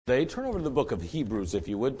Today, turn over to the book of Hebrews, if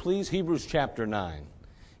you would, please. Hebrews chapter 9.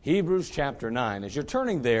 Hebrews chapter 9. As you're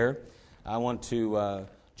turning there, I want to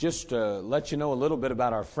just let you know a little bit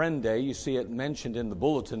about our Friend Day. You see it mentioned in the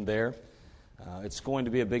bulletin there. It's going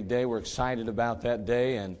to be a big day. We're excited about that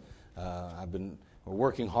day, and we're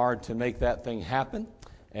working hard to make that thing happen.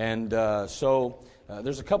 And so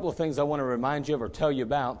there's a couple of things I want to remind you of or tell you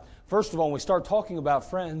about. First of all, when we start talking about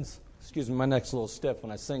friends, excuse me, my neck's a little stiff.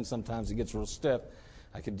 When I sing, sometimes it gets real stiff.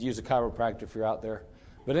 I could use a chiropractor if you're out there.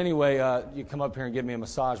 But anyway, you come up here and give me a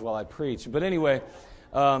massage while I preach. But anyway,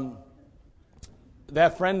 that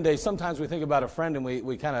Friend Day, sometimes we think about a friend and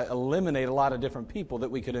we kind of eliminate a lot of different people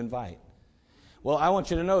that we could invite. Well, I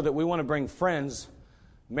want you to know that we want to bring friends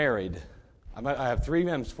married. I have 3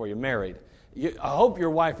 M's for you, married. I hope your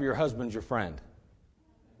wife or your husband's your friend.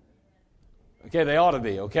 Okay, they ought to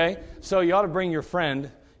be, okay? So you ought to bring your friends,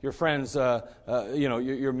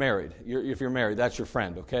 you're married. If you're married, that's your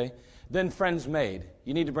friend, okay? Then friends made.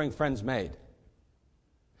 You need to bring friends made.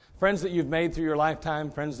 Friends that you've made through your lifetime,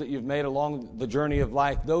 friends that you've made along the journey of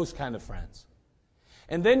life, those kind of friends.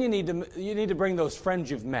 And then you need to bring those friends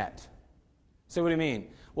you've met. Say, what do you mean?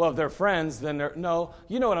 Well, if they're friends, then no,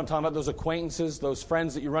 you know what I'm talking about, those acquaintances, those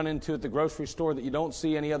friends that you run into at the grocery store that you don't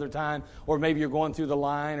see any other time, or maybe you're going through the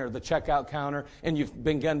line or the checkout counter and you've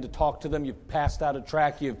begun to talk to them, you've passed out a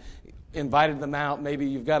tract, you've invited them out, maybe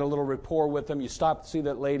you've got a little rapport with them, you stop to see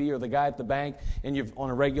that lady or the guy at the bank, and you've on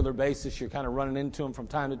a regular basis, you're kind of running into them from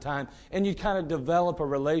time to time, and you kind of develop a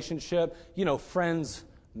relationship, friends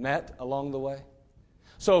met along the way.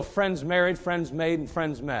 So friends married, friends made, and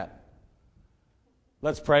friends met.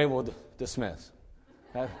 Let's pray, we'll dismiss.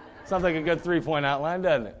 That sounds like a good 3-point outline,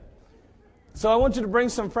 doesn't it? So I want you to bring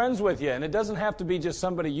some friends with you, and it doesn't have to be just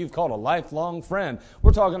somebody you've called a lifelong friend.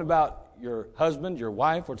 We're talking about your husband, your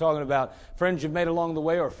wife. We're talking about friends you've made along the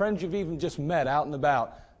way, or friends you've even just met out and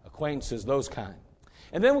about, acquaintances, those kind.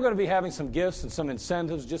 And then we're going to be having some gifts and some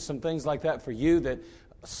incentives, just some things like that for you that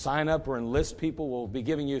sign up or enlist people. We'll be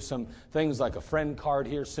giving you some things like a friend card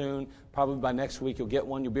here soon. Probably by next week you'll get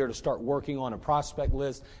one. You'll be able to start working on a prospect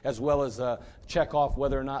list as well as check off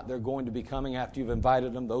whether or not they're going to be coming after you've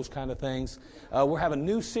invited them, those kind of things. We're having a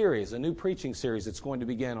new series, a new preaching series that's going to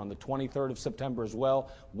begin on the 23rd of September as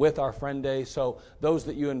well with our Friend Day. So those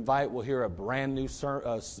that you invite will hear a brand new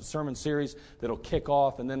sermon series that'll kick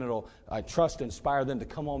off, and then it'll, I trust, inspire them to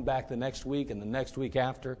come on back the next week and the next week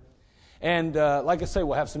after. And like I say,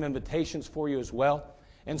 we'll have some invitations for you as well.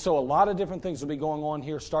 And so a lot of different things will be going on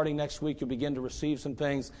here. Starting next week, you'll begin to receive some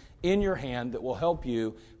things in your hand that will help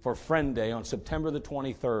you for Friend Day on September the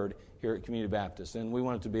 23rd here at Community Baptist. And we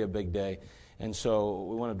want it to be a big day. And so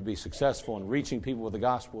we want it to be successful in reaching people with the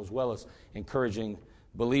gospel as well as encouraging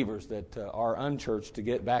believers that are unchurched to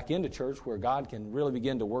get back into church where God can really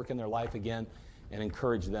begin to work in their life again and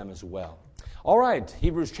encourage them as well. All right,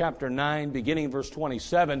 Hebrews chapter 9, beginning verse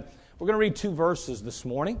 27. We're going to read 2 verses this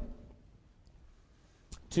morning.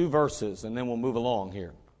 2 verses, and then we'll move along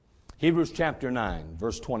here. Hebrews chapter 9,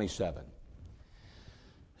 verse 27.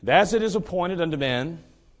 And as it is appointed unto men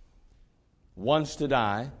once to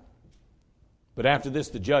die, but after this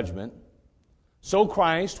the judgment, so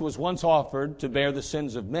Christ was once offered to bear the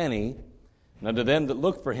sins of many, and unto them that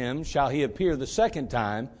look for him shall he appear the second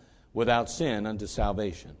time without sin unto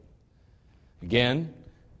salvation. Again,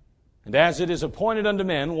 and as it is appointed unto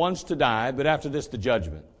men once to die, but after this the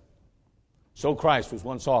judgment, so Christ was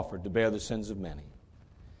once offered to bear the sins of many.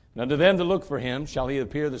 And unto them that look for him shall he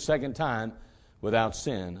appear the second time without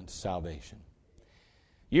sin unto salvation.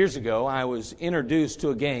 Years ago, I was introduced to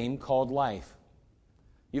a game called Life.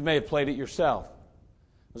 You may have played it yourself.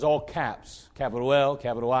 It was all caps, capital L,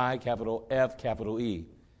 capital I, capital F, capital E.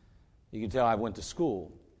 You can tell I went to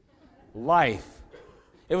school. Life.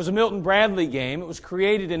 It was a Milton Bradley game. It was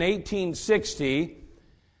created in 1860.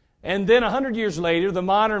 And then 100 years later, the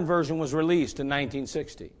modern version was released in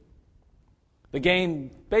 1960. The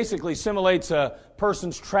game basically simulates a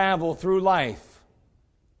person's travel through life.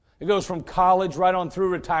 It goes from college right on through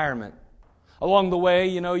retirement. Along the way,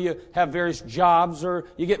 you have various jobs or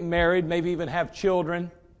you get married, maybe even have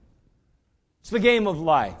children. It's the game of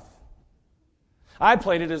life. I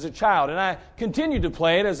played it as a child, and I continued to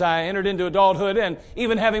play it as I entered into adulthood, and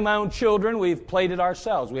even having my own children, we've played it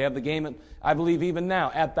ourselves. We have the game, I believe, even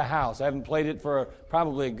now at the house. I haven't played it for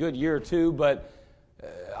probably a good year or two, but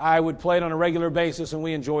I would play it on a regular basis, and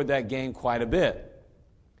we enjoyed that game quite a bit.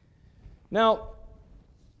 Now,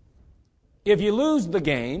 if you lose the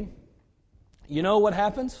game, you know what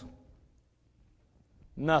happens?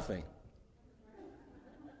 Nothing.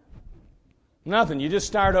 Nothing. You just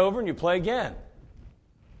start over and you play again.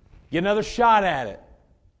 Get another shot at it.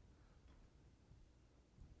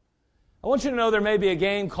 I want you to know there may be a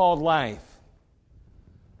game called life,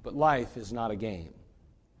 but life is not a game.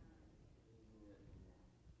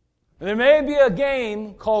 And there may be a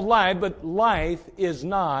game called life, but life is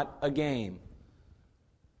not a game.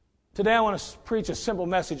 Today I want to preach a simple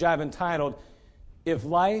message I've entitled, If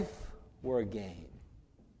Life Were a Game.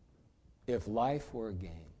 If life were a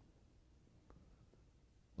game.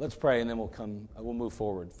 Let's pray and then we'll move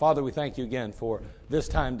forward. Father, we thank you again for this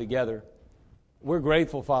time together. We're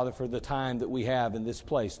grateful, Father, for the time that we have in this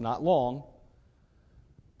place. Not long,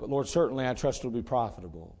 but Lord, certainly I trust it will be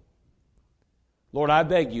profitable. Lord, I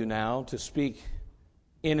beg you now to speak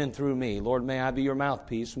in and through me. Lord, may I be your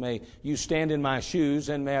mouthpiece. May you stand in my shoes,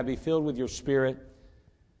 and may I be filled with your Spirit.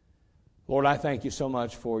 Lord, I thank you so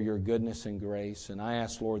much for your goodness and grace, and I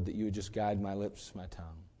ask, Lord, that you would just guide my lips, my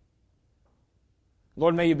tongue.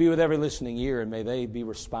 Lord, may you be with every listening ear, and may they be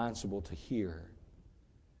responsible to hear.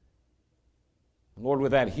 Lord,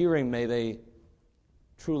 with that hearing, may they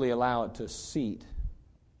truly allow it to seat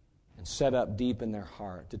and set up deep in their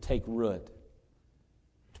heart, to take root,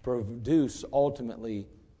 to produce ultimately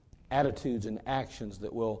attitudes and actions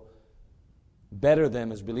that will better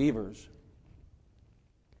them as believers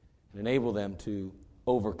and enable them to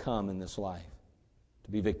overcome in this life,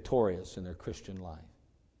 to be victorious in their Christian life.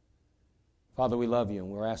 Father, we love you,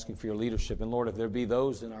 and we're asking for your leadership. And Lord, if there be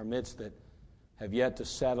those in our midst that have yet to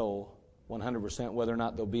settle 100% whether or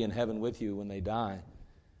not they'll be in heaven with you when they die,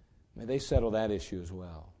 may they settle that issue as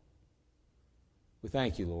well. We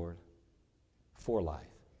thank you, Lord, for life.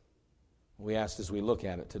 We ask as we look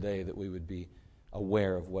at it today that we would be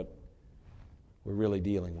aware of what we're really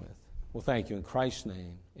dealing with. Well, thank you. In Christ's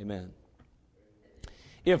name, amen.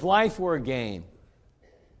 If life were a game,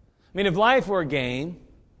 if life were a game,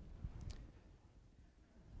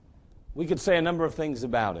 we could say a number of things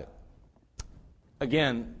about it.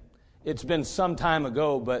 Again, it's been some time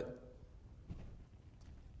ago, but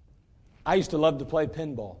I used to love to play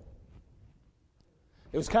pinball.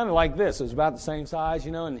 It was kind of like this. It was about the same size,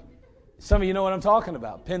 and some of you know what I'm talking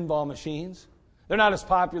about, pinball machines. They're not as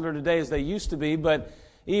popular today as they used to be, but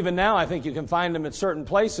even now I think you can find them at certain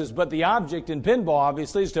places. But the object in pinball,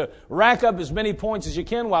 obviously, is to rack up as many points as you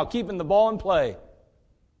can while keeping the ball in play.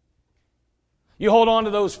 You hold on to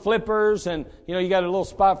those flippers, and you got a little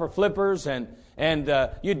spot for flippers, and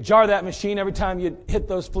you'd jar that machine every time you'd hit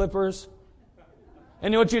those flippers.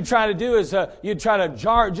 And what you'd try to do is you'd try to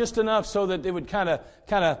jar it just enough so that it would kind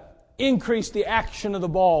of increase the action of the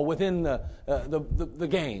ball within the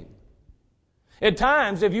game. At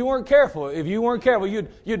times, if you weren't careful,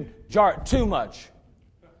 you'd jar it too much.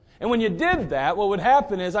 And when you did that, what would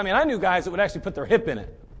happen is, I knew guys that would actually put their hip in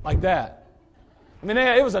it like that.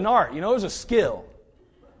 It was an art, it was a skill.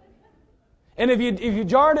 And if you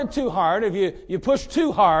jarred it too hard, if you pushed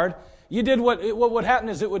too hard, you did what would happen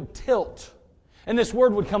is it would tilt. And this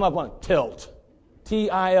word would come up on tilt.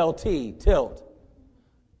 T-I-L-T, tilt.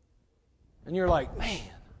 And you're like, man.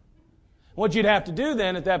 What you'd have to do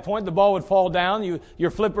then at that point, the ball would fall down. Your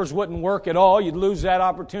flippers wouldn't work at all. You'd lose that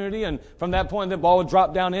opportunity. And from that point, the ball would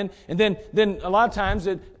drop down in. And then a lot of times,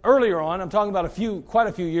 earlier on, I'm talking about quite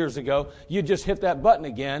a few years ago, you'd just hit that button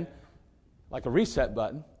again, like a reset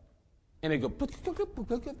button. And it'd go,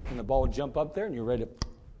 and the ball would jump up there, and you're ready to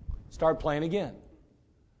start playing again.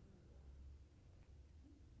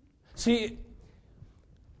 See,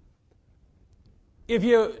 if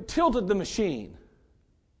you tilted the machine,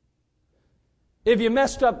 if you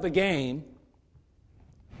messed up the game,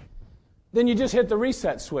 then you just hit the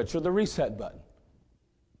reset switch or the reset button.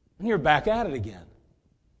 And you're back at it again.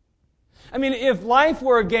 If life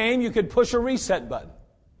were a game, you could push a reset button.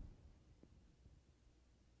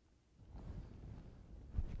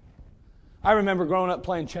 I remember growing up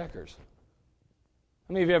playing checkers.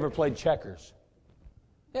 How many of you ever played checkers?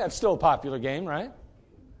 Yeah, it's still a popular game, right?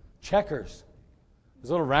 Checkers. Those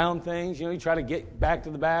little round things, you try to get back to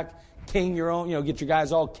the back, king your own, get your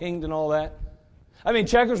guys all kinged and all that.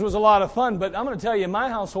 Checkers was a lot of fun, but I'm going to tell you, in my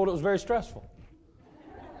household, it was very stressful.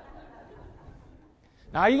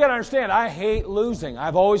 Now, you got to understand, I hate losing.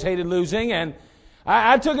 I've always hated losing, and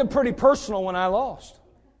I took it pretty personal when I lost.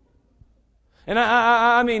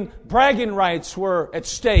 And bragging rights were at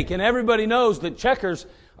stake, and everybody knows that checkers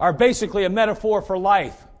are basically a metaphor for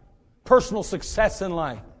life, personal success in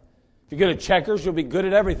life. If you're good at checkers, you'll be good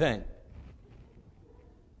at everything.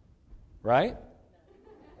 Right?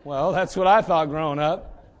 Well, that's what I thought growing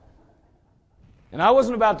up. And I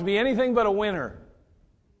wasn't about to be anything but a winner.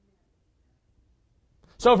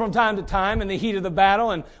 So from time to time, in the heat of the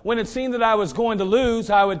battle, and when it seemed that I was going to lose,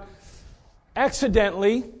 I would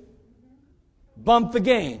accidentally bump the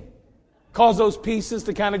game. Cause those pieces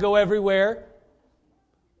to kind of go everywhere.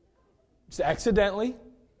 Just accidentally.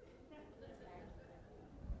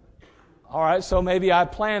 All right, so maybe I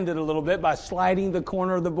planned it a little bit by sliding the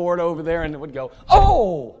corner of the board over there, and it would go,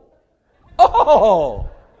 oh! Oh!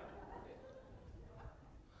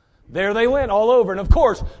 There they went all over. And of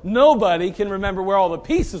course, nobody can remember where all the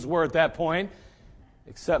pieces were at that point,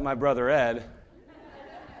 except my brother Ed,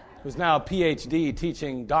 who's now a PhD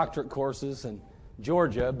teaching doctorate courses in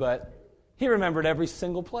Georgia, but he remembered every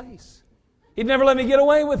single place. He'd never let me get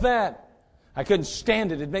away with that. I couldn't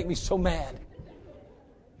stand it. It'd make me so mad.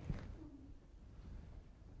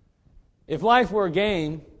 If life were a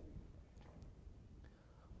game,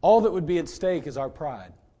 all that would be at stake is our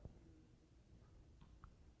pride.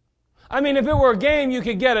 I mean, if it were a game, you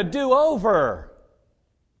could get a do-over.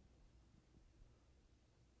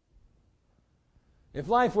 If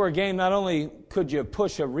life were a game, not only could you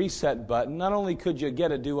push a reset button, not only could you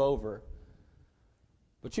get a do-over,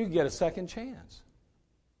 but you could get a second chance.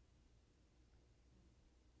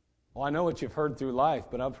 Well, I know what you've heard through life,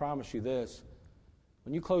 but I promise you this.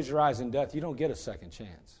 When you close your eyes in death, you don't get a second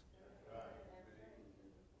chance.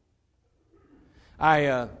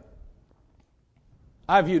 I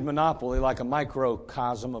viewed Monopoly like a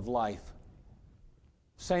microcosm of life.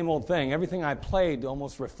 Same old thing. Everything I played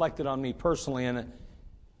almost reflected on me personally. And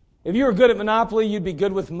if you were good at Monopoly, you'd be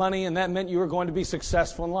good with money, and that meant you were going to be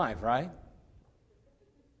successful in life, right?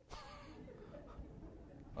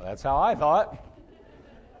 Well, that's how I thought.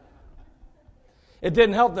 It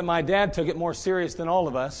didn't help that my dad took it more serious than all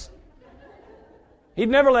of us. He'd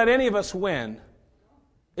never let any of us win.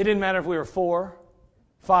 It didn't matter if we were 4,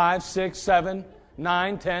 5, 6, 7,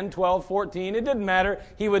 9, 10, 12, 14. It didn't matter.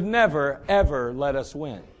 He would never, ever let us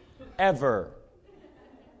win. Ever.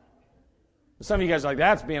 Some of you guys are like,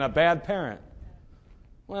 that's being a bad parent.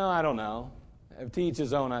 Well, I don't know. To each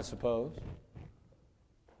his own, I suppose.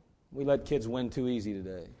 We let kids win too easy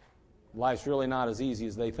today. Life's really not as easy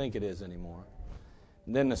as they think it is anymore.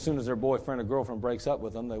 And then as soon as their boyfriend or girlfriend breaks up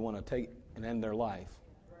with them, they want to take and end their life.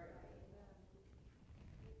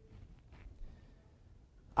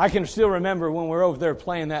 I can still remember when we were over there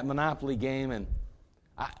playing that Monopoly game, and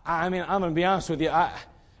I mean, I'm going to be honest with you,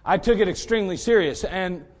 I took it extremely serious,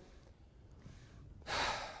 and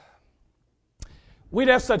we'd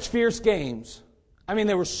have such fierce games. I mean,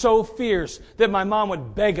 they were so fierce that my mom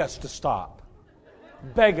would beg us to stop.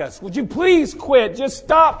 Beg us, would you please quit? Just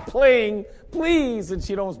stop playing, please. And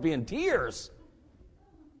she'd almost be in tears.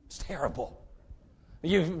 It's terrible.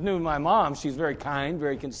 You knew my mom. She's very kind,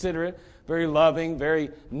 very considerate, very loving, very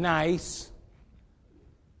nice.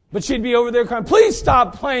 But she'd be over there crying, please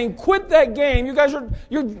stop playing, quit that game. You guys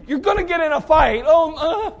you're going to get in a fight.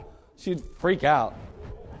 She'd freak out.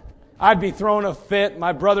 I'd be throwing a fit,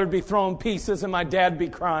 my brother'd be throwing pieces, and my dad'd be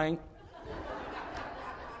crying.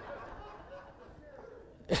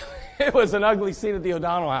 It was an ugly scene at the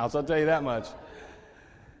O'Donnell house, I'll tell you that much.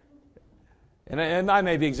 And I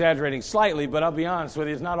may be exaggerating slightly, but I'll be honest with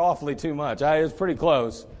you, it's not awfully too much. It's pretty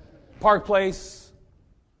close. Park Place,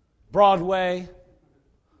 Broadway,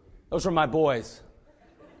 those were my boys.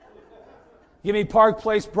 Give me Park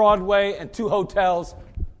Place, Broadway, and 2 hotels,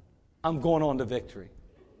 I'm going on to victory.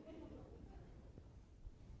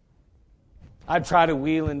 I'd try to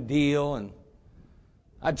wheel and deal, and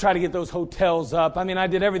I'd try to get those hotels up. I mean, I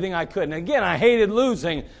did everything I could. And again, I hated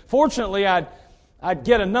losing. Fortunately, I'd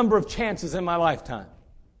get a number of chances in my lifetime.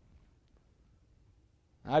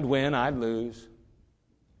 I'd win, I'd lose.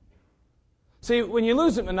 See, when you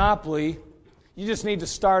lose at Monopoly, you just need to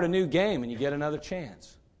start a new game and you get another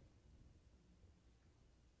chance.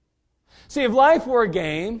 See, if life were a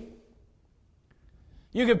game,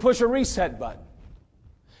 you could push a reset button.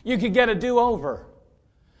 You could get a do-over.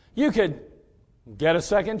 You could get a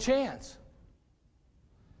second chance.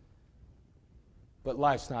 But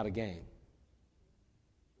life's not a game.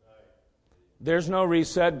 There's no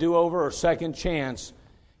reset, do-over, or second chance.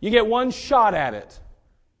 You get one shot at it.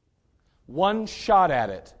 One shot at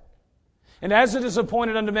it. And as it is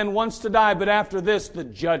appointed unto men once to die, but after this, the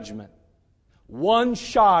judgment. One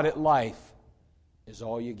shot at life is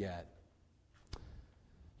all you get.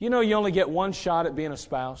 You know you only get one shot at being a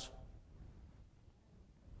spouse?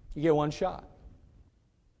 You get one shot.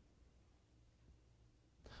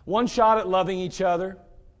 One shot at loving each other.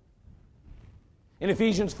 In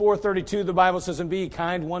Ephesians 4:32, the Bible says, and be ye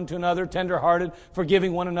kind one to another, tender-hearted,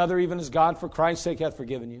 forgiving one another, even as God for Christ's sake hath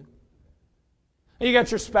forgiven you. And you got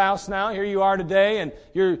your spouse now. Here you are today, and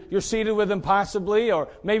you're seated with them possibly, or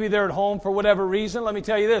maybe they're at home for whatever reason. Let me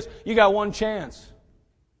tell you this. You got one chance.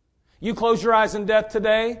 You close your eyes in death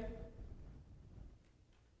today,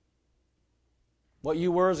 what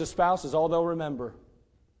you were as a spouse is all they'll remember.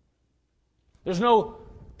 There's no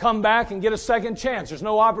come back and get a second chance. There's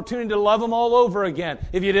no opportunity to love them all over again.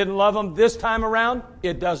 If you didn't love them this time around,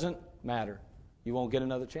 it doesn't matter. You won't get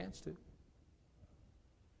another chance to.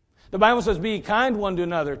 The Bible says, be kind one to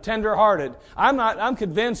another, tender-hearted. I'm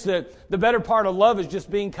convinced that the better part of love is just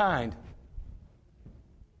being kind.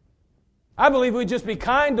 I believe we'd just be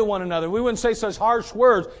kind to one another. We wouldn't say such harsh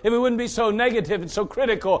words if we wouldn't be so negative and so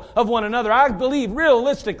critical of one another. I believe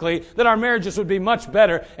realistically that our marriages would be much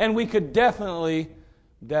better, and we could definitely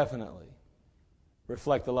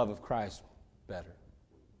reflect the love of Christ better.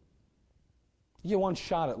 You get one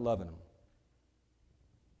shot at loving them.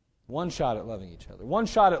 One shot at loving each other. One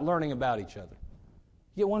shot at learning about each other.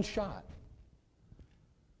 You get one shot.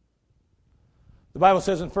 The Bible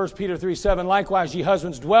says in 1 Peter 3:7, likewise, ye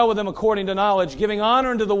husbands, dwell with them according to knowledge, giving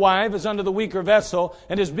honor unto the wife as unto the weaker vessel,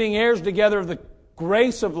 and as being heirs together of the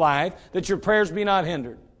grace of life, that your prayers be not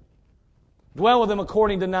hindered. Dwell with them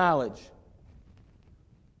according to knowledge.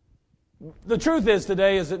 The truth is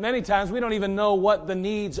today is that many times we don't even know what the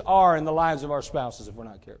needs are in the lives of our spouses if we're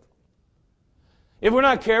not careful. If we're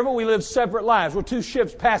not careful, we live separate lives. We're two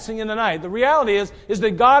ships passing in the night. The reality is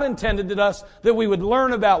that God intended us that we would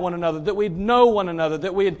learn about one another, that we'd know one another,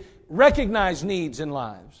 that we'd recognize needs in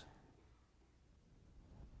lives.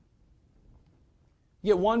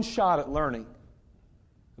 You get one shot at learning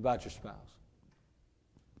about your spouse.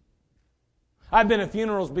 I've been at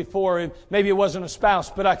funerals before, and maybe it wasn't a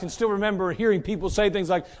spouse, but I can still remember hearing people say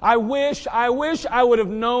things like, I wish I would have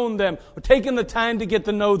known them, or taken the time to get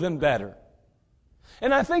to know them better.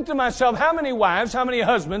 And I think to myself, how many wives, how many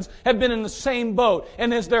husbands have been in the same boat?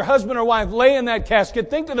 And as their husband or wife lay in that casket,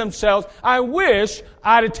 think to themselves, I wish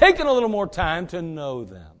I'd have taken a little more time to know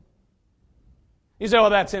them. You say, well,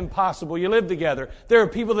 that's impossible. You live together. There are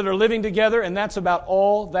people that are living together, and that's about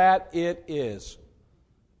all that it is.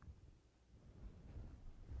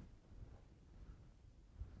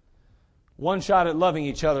 One shot at loving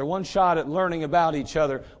each other. One shot at learning about each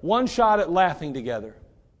other. One shot at laughing together.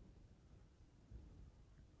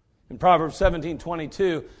 In Proverbs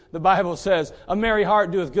 17:22, the Bible says, a merry heart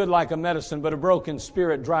doeth good like a medicine, but a broken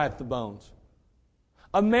spirit drieth the bones.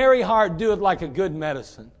 A merry heart doeth like a good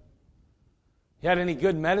medicine. You had any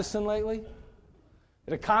good medicine lately?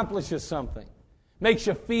 It accomplishes something. Makes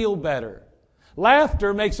you feel better.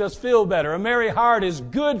 Laughter makes us feel better. A merry heart is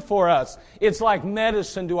good for us. It's like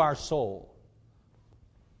medicine to our soul.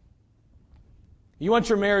 You want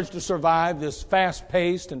your marriage to survive this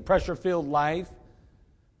fast-paced and pressure-filled life?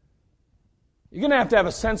 You're going to have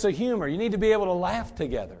a sense of humor. You need to be able to laugh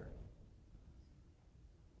together.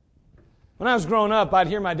 When I was growing up, I'd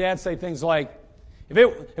hear my dad say things like,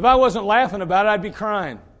 if I wasn't laughing about it, I'd be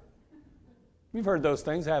crying. You've heard those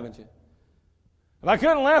things, haven't you? If I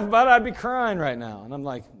couldn't laugh about it, I'd be crying right now. And I'm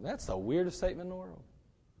like, that's the weirdest statement in the world.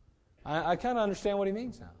 I kind of understand what he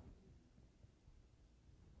means now.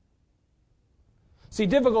 See,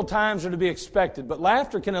 difficult times are to be expected, but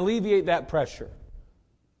laughter can alleviate that pressure.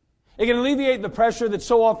 It can alleviate the pressure that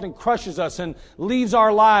so often crushes us and leaves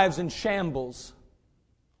our lives in shambles.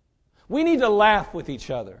 We need to laugh with each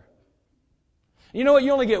other. You know what?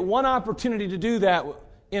 You only get one opportunity to do that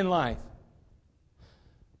in life.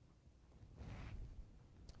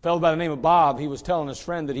 A fellow by the name of Bob, he was telling his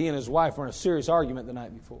friend that he and his wife were in a serious argument the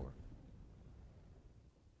night before.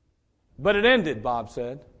 But it ended, Bob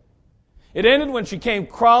said. It ended when she came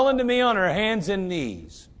crawling to me on her hands and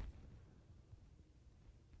knees.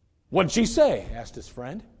 What'd she say? Asked his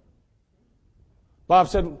friend. Bob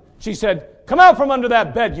said, she said, come out from under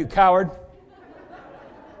that bed, you coward.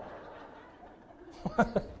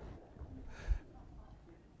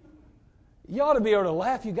 You ought to be able to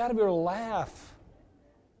laugh. You got to be able to laugh.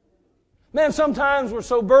 Man, sometimes we're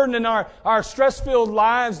so burdened in our stress-filled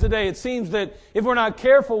lives today, it seems that if we're not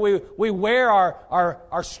careful, we wear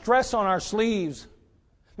our stress on our sleeves.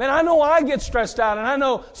 Man, I know I get stressed out, and I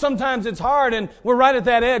know sometimes it's hard, and we're right at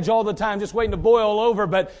that edge all the time, just waiting to boil over.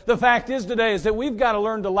 But the fact is today is that we've got to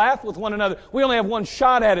learn to laugh with one another. We only have one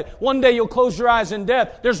shot at it. One day you'll close your eyes in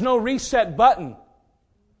death. There's no reset button.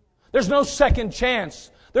 There's no second chance.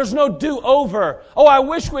 There's no do-over. Oh, I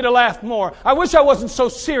wish we'd have laughed more. I wish I wasn't so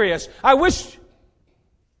serious. I wish...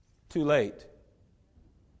 Too late.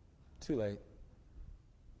 Too late.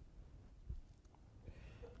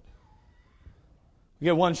 We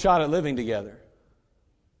get one shot at living together.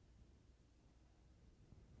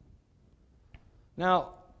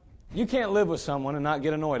 Now, you can't live with someone and not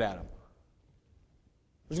get annoyed at them.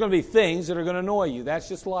 There's going to be things that are going to annoy you. That's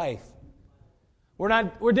just life.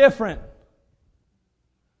 We're different.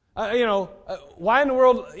 Why in the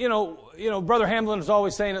world, Brother Hamlin is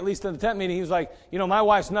always saying, at least in the tent meeting, he was like, my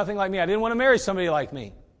wife's nothing like me. I didn't want to marry somebody like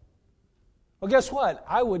me. Well, guess what?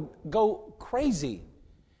 I would go crazy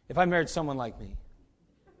if I married someone like me.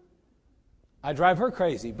 I'd drive her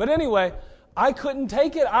crazy. But anyway, I couldn't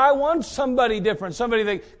take it. I want somebody different, somebody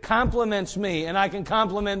that compliments me and I can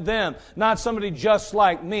compliment them, not somebody just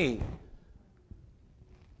like me.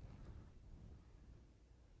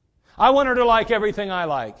 I want her to like everything I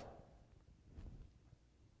like.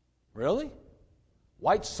 Really?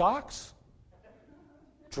 White socks?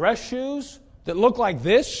 Dress shoes that look like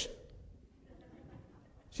this?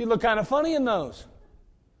 She'd look kind of funny in those.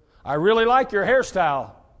 I really like your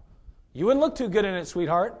hairstyle. You wouldn't look too good in it,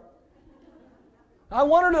 sweetheart. I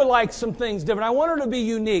want her to like some things different. I want her to be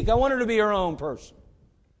unique. I want her to be her own person.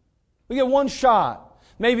 We get one shot.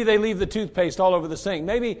 Maybe they leave the toothpaste all over the sink.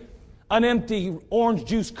 Maybe an empty orange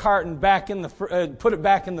juice carton put it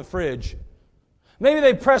back in the fridge. Maybe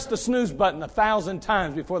they press the snooze button 1,000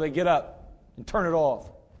 times before they get up and turn it off.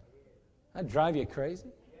 That'd drive you crazy.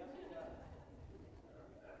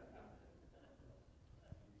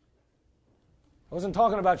 I wasn't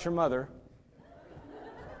talking about your mother.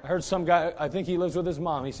 I heard some guy, I think he lives with his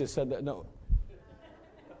mom. He just said that. No.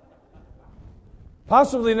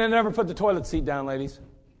 Possibly they never put the toilet seat down, ladies.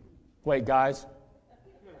 Wait, guys.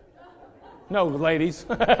 No, ladies.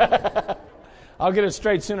 I'll get it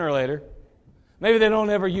straight sooner or later. Maybe they don't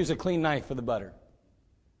ever use a clean knife for the butter.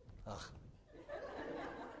 Ugh.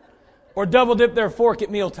 Or double dip their fork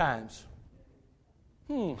at meal times.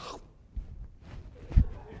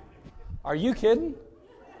 Are you kidding?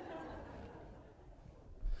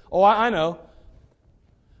 Oh, I know.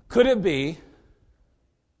 Could it be,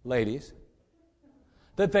 ladies,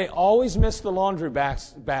 that they always miss the laundry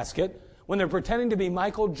basket when they're pretending to be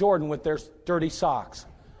Michael Jordan with their dirty socks?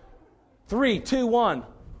 3, 2, 1.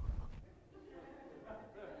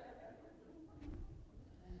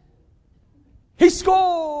 He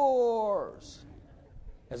scores!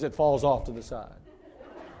 As it falls off to the side.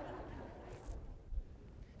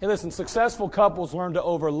 Hey, listen, successful couples learn to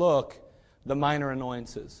overlook the minor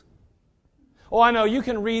annoyances. Oh, I know, you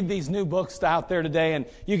can read these new books out there today and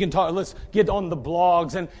you can talk, let's get on the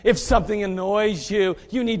blogs, and if something annoys you,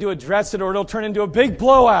 you need to address it or it'll turn into a big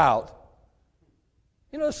blowout.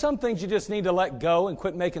 You know, some things you just need to let go and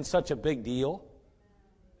quit making such a big deal.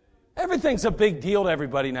 Everything's a big deal to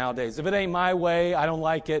everybody nowadays. If it ain't my way, I don't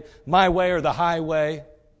like it. My way or the highway.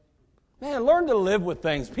 Man, learn to live with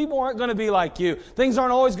things. People aren't going to be like you. Things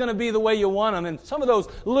aren't always going to be the way you want them. And some of those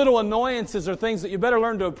little annoyances are things that you better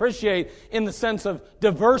learn to appreciate in the sense of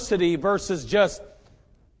diversity versus just,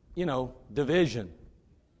 division.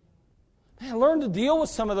 Man, learn to deal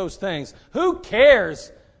with some of those things. Who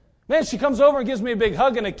cares? Man, she comes over and gives me a big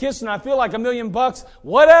hug and a kiss and I feel like $1 million.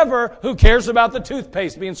 Whatever. Who cares about the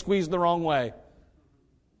toothpaste being squeezed the wrong way?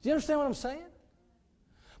 Do you understand what I'm saying?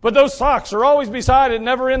 But those socks are always beside it,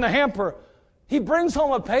 never in the hamper. He brings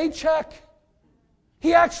home a paycheck.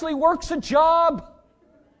 He actually works a job.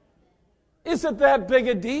 Isn't that big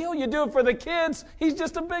a deal? You do it for the kids. He's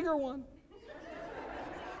just a bigger one.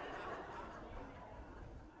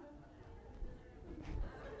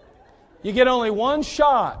 You get only one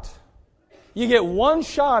shot. You get one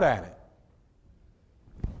shot at it.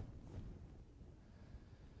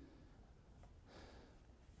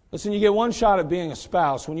 Listen, you get one shot at being a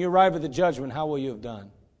spouse. When you arrive at the judgment, how will you have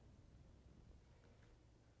done?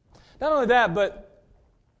 Not only that, but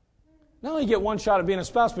not only you get one shot at being a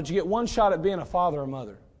spouse, but you get one shot at being a father or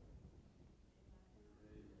mother.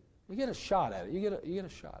 You get a shot at it. You get a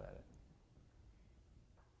shot at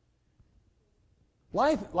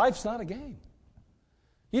it. Life's not a game.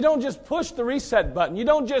 You don't just push the reset button. You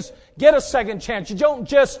don't just get a second chance. You don't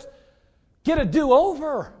just get a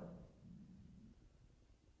do-over.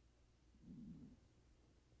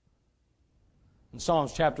 In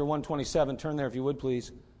Psalms chapter 127, turn there if you would,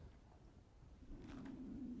 please.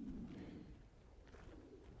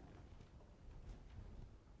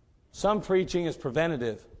 Some preaching is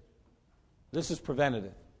preventative. This is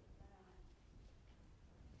preventative.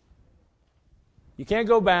 You can't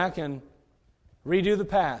go back and redo the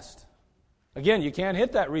past. Again, you can't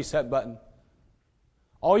hit that reset button.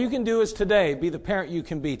 All you can do is today be the parent you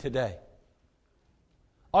can be today.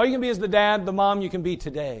 All you can be is the dad, the mom you can be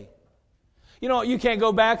today. You can't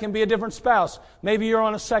go back and be a different spouse. Maybe you're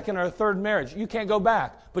on a second or a third marriage. You can't go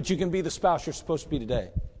back, but you can be the spouse you're supposed to be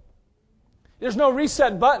today. There's no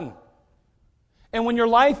reset button. And when your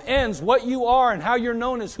life ends, what you are and how you're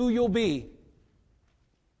known is who you'll be.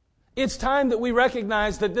 It's time that we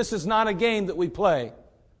recognize that this is not a game that we play.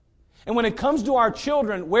 And when it comes to our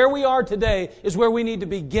children, where we are today is where we need to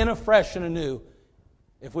begin afresh and anew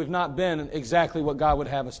if we've not been exactly what God would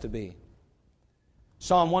have us to be.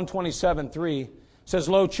 Psalm 127:3, It says,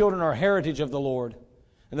 lo, children are a heritage of the Lord,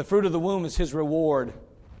 and the fruit of the womb is His reward.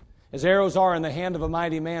 As arrows are in the hand of a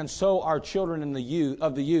mighty man, so are children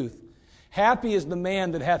of the youth. Happy is the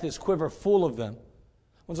man that hath his quiver full of them.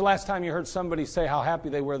 When's the last time you heard somebody say how happy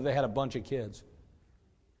they were that they had a bunch of kids?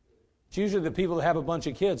 It's usually the people that have a bunch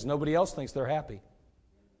of kids. Nobody else thinks they're happy.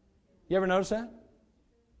 You ever notice that?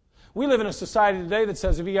 We live in a society today that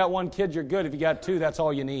says if you got one kid, you're good. If you got two, that's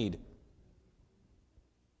all you need.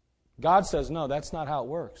 God says, no, that's not how it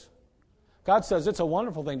works. God says it's a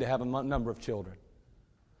wonderful thing to have a number of children.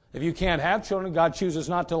 If you can't have children, God chooses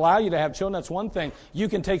not to allow you to have children, that's one thing. You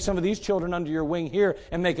can take some of these children under your wing here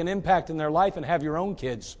and make an impact in their life and have your own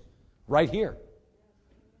kids right here.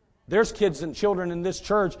 There's kids and children in this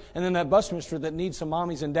church and in that bus ministry that need some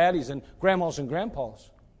mommies and daddies and grandmas and grandpas.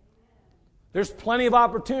 There's plenty of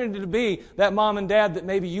opportunity to be that mom and dad that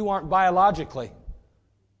maybe you aren't biologically.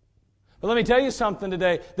 But let me tell you something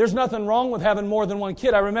today. There's nothing wrong with having more than one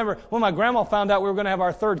kid. I remember when my grandma found out we were going to have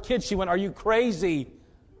our third kid, she went, "Are you crazy?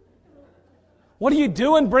 What are you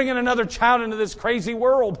doing bringing another child into this crazy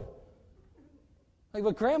world?" Like,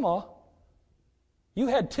 but Grandma, you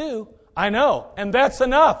had two. I know, and that's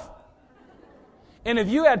enough. And if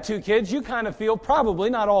you had two kids, you kind of feel,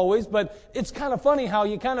 probably, not always, but it's kind of funny how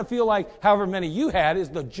you kind of feel like however many you had is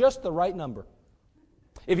just the right number.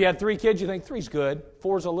 If you had 3 kids, you think 3's good,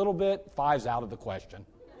 4's a little bit, 5's out of the question.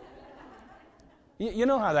 You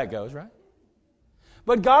know how that goes, right?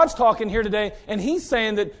 But God's talking here today, and He's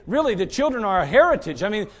saying that really the children are a heritage. I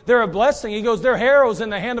mean, they're a blessing. He goes, they're arrows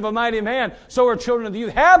in the hand of a mighty man. So are children of the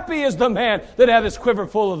youth. Happy is the man that hath his quiver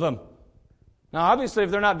full of them. Now, obviously,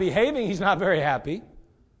 if they're not behaving, he's not very happy.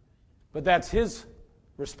 But that's his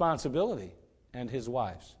responsibility and his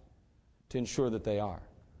wife's to ensure that they are.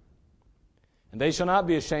 And they shall not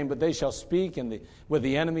be ashamed, but they shall speak with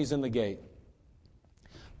the enemies in the gate.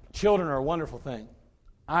 Children are a wonderful thing.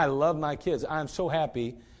 I love my kids. I'm so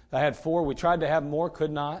happy. I had 4. We tried to have more,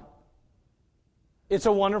 could not. It's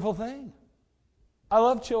a wonderful thing. I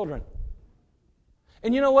love children.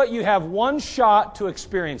 And you know what? You have one shot to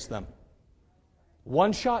experience them.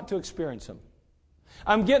 One shot to experience them.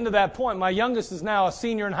 I'm getting to that point. My youngest is now a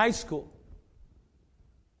senior in high school.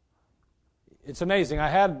 It's amazing. I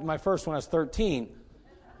had my first when I was 13.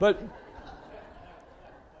 But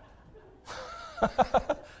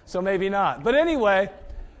so maybe not. But anyway,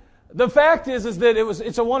 the fact is that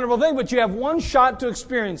it's a wonderful thing, but you have one shot to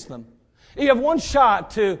experience them. You have one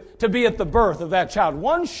shot to be at the birth of that child.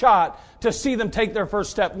 One shot to see them take their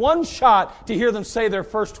first step. One shot to hear them say their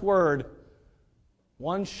first word.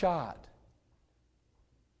 One shot.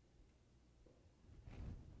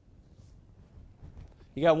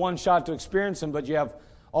 You got one shot to experience them, but you have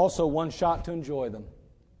also one shot to enjoy them.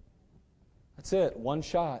 That's it. One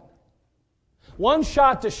shot. One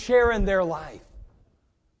shot to share in their life.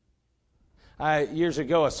 Years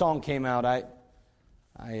ago, a song came out. I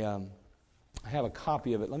have a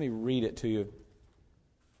copy of it. Let me read it to you.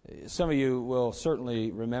 Some of you will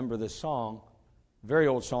certainly remember this song. Very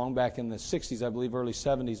old song, back in the 60s, I believe, early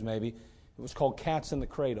 70s maybe. It was called Cats in the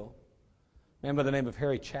Cradle. A man by the name of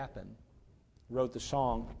Harry Chapin wrote the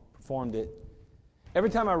song, performed it. Every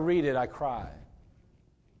time I read it, I cry.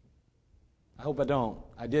 I hope I don't.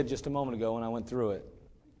 I did just a moment ago when I went through it.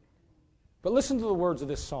 But listen to the words of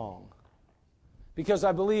this song. Because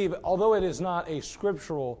I believe, although it is not a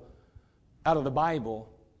scriptural out of the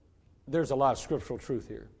Bible, there's a lot of scriptural truth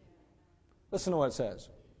here. Listen to what it says.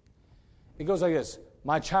 It goes like this.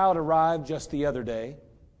 My child arrived just the other day.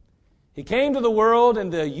 He came to the world in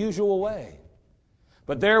the usual way.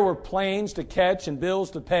 But there were planes to catch and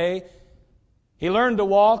bills to pay. He learned to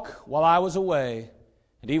walk while I was away.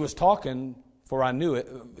 And he was talking for I knew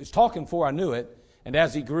it. And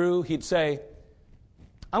as he grew, he'd say,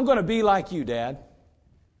 I'm going to be like you, Dad.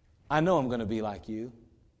 I know I'm going to be like you.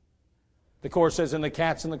 The chorus says, and the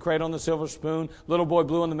cat's in the cradle and the silver spoon, little boy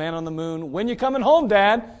blue and the man on the moon. When you coming home,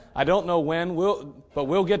 Dad? I don't know when, but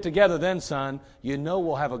we'll get together then, son. You know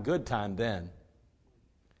we'll have a good time then.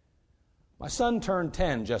 My son turned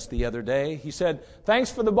 10 just the other day. He said,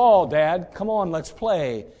 thanks for the ball, Dad. Come on, let's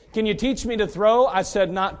play. Can you teach me to throw? I said,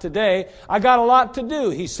 not today. I got a lot to do.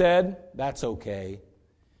 He said, that's okay.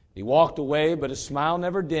 He walked away, but his smile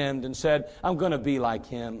never dimmed and said, I'm going to be like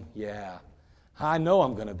him. Yeah, I know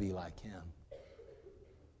I'm going to be like him.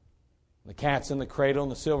 The cat's in the cradle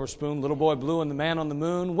and the silver spoon, little boy blue and the man on the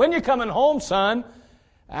moon. When you coming home, son?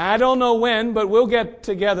 I don't know when, but we'll get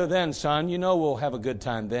together then, son. You know we'll have a good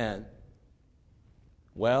time then.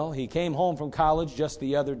 Well, he came home from college just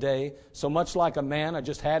the other day. So much like a man, I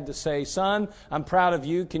just had to say, son, I'm proud of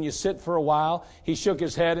you. Can you sit for a while? He shook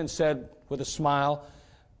his head and said with a smile,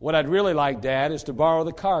 What I'd really like, Dad, is to borrow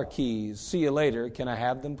the car keys. See you later. Can I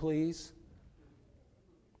have them, please?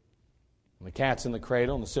 And the cat's in the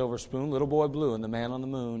cradle and the silver spoon, little boy blue and the man on the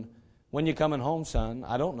moon. When you coming home, son?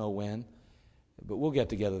 I don't know when, but we'll get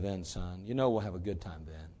together then, son. You know we'll have a good time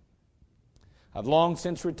then. I've long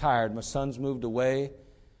since retired. My son's moved away.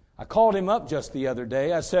 I called him up just the other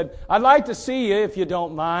day. I said, I'd like to see you if you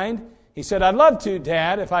don't mind. He said, I'd love to,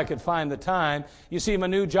 Dad, if I could find the time. You see, my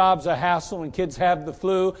new job's a hassle and kids have the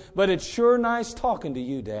flu, but it's sure nice talking to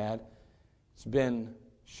you, Dad. It's been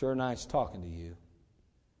sure nice talking to you.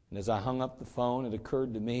 And as I hung up the phone, it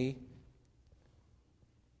occurred to me,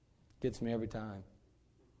 gets me every time.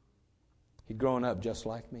 He'd grown up just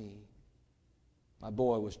like me. My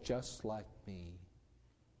boy was just like me.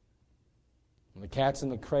 And the cat's in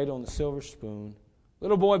the cradle and the silver spoon.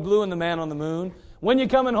 Little boy blue and the man on the moon. When you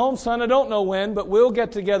coming home, son? I don't know when, but we'll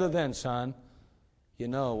get together then, son. You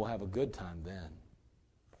know we'll have a good time then.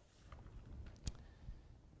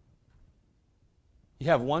 You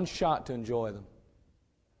have one shot to enjoy them.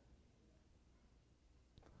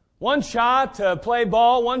 One shot to play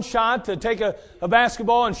ball, one shot to take a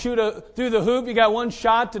basketball and shoot through the hoop. You got one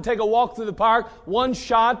shot to take a walk through the park. One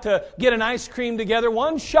shot to get an ice cream together.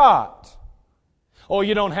 One shot. Oh,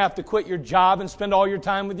 you don't have to quit your job and spend all your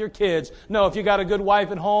time with your kids. No, if you got a good wife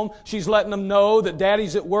at home, she's letting them know that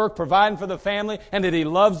daddy's at work providing for the family and that he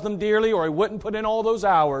loves them dearly or he wouldn't put in all those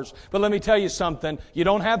hours. But let me tell you something. You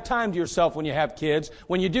don't have time to yourself when you have kids.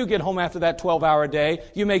 When you do get home after that 12-hour day,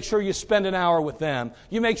 you make sure you spend an hour with them.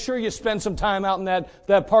 You make sure you spend some time out in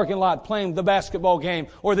that parking lot playing the basketball game,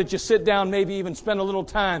 or that you sit down, maybe even spend a little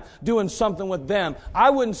time doing something with them.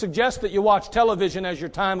 I wouldn't suggest that you watch television as your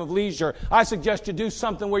time of leisure. I suggest you do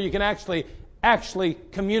something where you can actually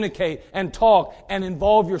communicate and talk and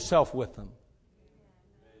involve yourself with them.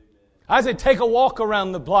 I say take a walk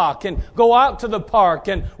around the block and go out to the park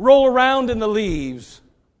and roll around in the leaves.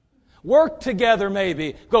 Work together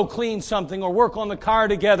maybe. Go clean something or work on the car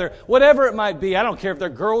together. Whatever it might be. I don't care if they're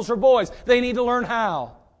girls or boys. They need to learn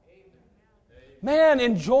how. Man,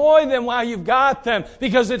 enjoy them while you've got them,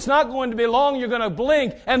 because it's not going to be long. You're going to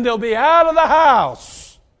blink and they'll be out of the house.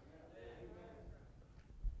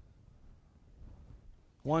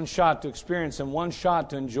 One shot to experience them, one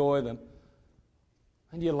shot to enjoy them.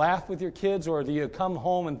 And do you laugh with your kids, or do you come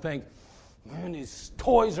home and think, man, these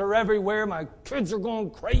toys are everywhere, my kids are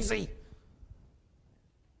going crazy?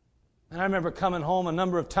 And I remember coming home a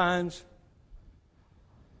number of times,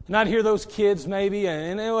 and I'd hear those kids maybe,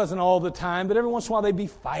 and it wasn't all the time, but every once in a while they'd be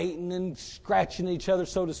fighting and scratching each other,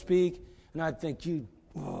 so to speak. And I'd think,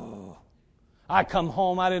 I come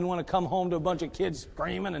home, I didn't want to come home to a bunch of kids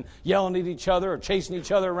screaming and yelling at each other or chasing each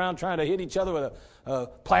other around trying to hit each other with a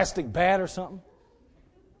plastic bat or something.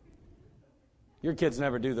 Your kids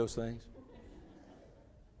never do those things.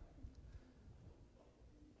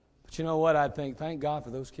 But you know what? I'd think, thank God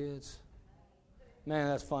for those kids. Man,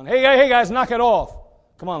 that's fun. Hey guys, knock it off.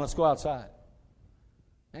 Come on, let's go outside.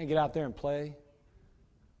 Man, get out there and play.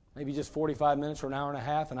 Maybe just 45 minutes or an hour and a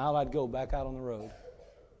half, and out I'd go back out on the road.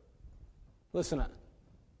 Listen,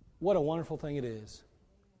 what a wonderful thing it is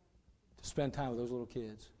to spend time with those little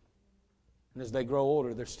kids. And as they grow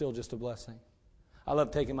older, they're still just a blessing. I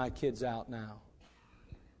love taking my kids out now.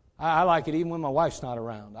 I like it even when my wife's not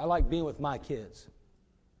around. I like being with my kids.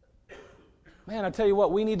 Man, I tell you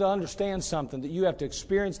what, we need to understand something, that you have to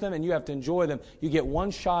experience them and you have to enjoy them. You get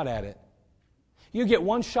one shot at it. You get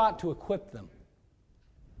one shot to equip them.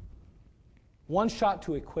 One shot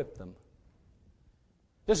to equip them.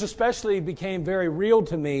 This especially became very real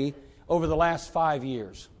to me over the last 5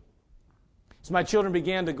 years. As my children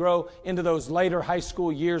began to grow into those later high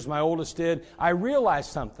school years, my oldest did, I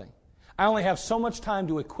realized something. I only have so much time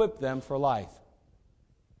to equip them for life.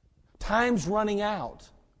 Time's running out.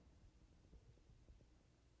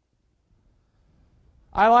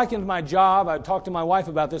 I likened my job, I talked to my wife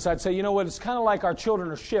about this, I'd say, you know what, it's kind of like our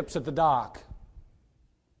children are ships at the dock.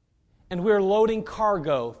 And we're loading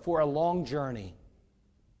cargo for a long journey.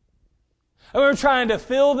 And we're trying to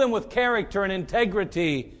fill them with character and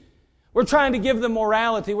integrity. We're trying to give them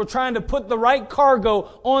morality. We're trying to put the right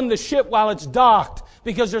cargo on the ship while it's docked,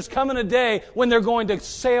 because there's coming a day when they're going to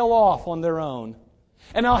sail off on their own.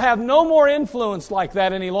 And I'll have no more influence like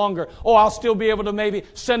that any longer. Oh, I'll still be able to maybe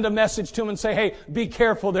send a message to them and say, hey, be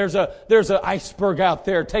careful, there's an iceberg out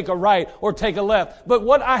there, take a right or take a left. But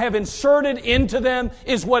what I have inserted into them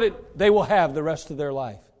is what they will have the rest of their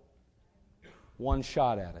life. One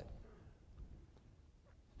shot at it.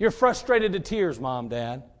 You're frustrated to tears, Mom,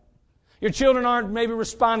 Dad. Your children aren't maybe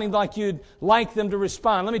responding like you'd like them to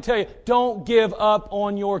respond. Let me tell you, don't give up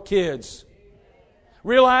on your kids.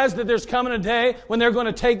 Realize that there's coming a day when they're going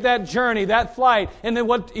to take that journey, that flight, and then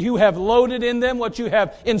what you have loaded in them, what you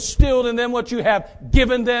have instilled in them, what you have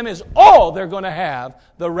given them is all they're going to have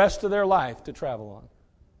the rest of their life to travel on.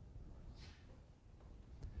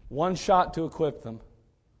 One shot to equip them.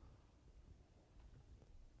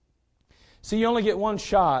 See, you only get one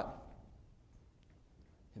shot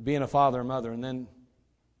at being a father or mother, and then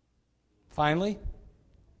finally,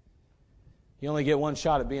 you only get one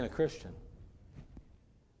shot at being a Christian.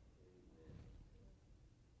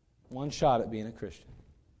 One shot at being a Christian.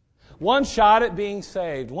 One shot at being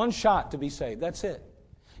saved. One shot to be saved. That's it.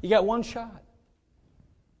 You got one shot.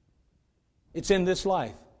 It's in this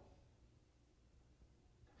life.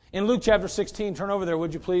 In Luke chapter 16, turn over there,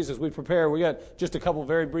 would you please, as we prepare. We got just a couple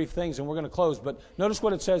very brief things and we're going to close. But notice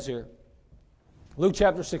what it says here. Luke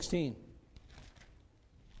chapter 16.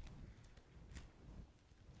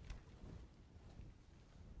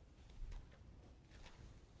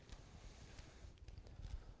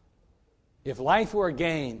 If life were a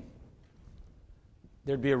game,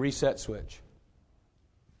 there'd be a reset switch.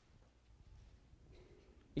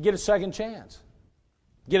 You get a second chance.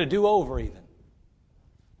 Get a do-over even.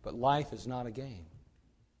 But life is not a game.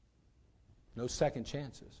 No second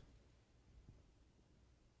chances.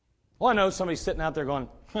 Well, I know somebody's sitting out there going,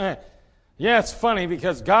 yeah, it's funny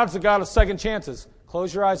because God's the God of second chances.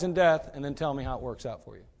 Close your eyes in death and then tell me how it works out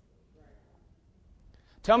for you.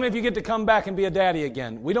 Tell me if you get to come back and be a daddy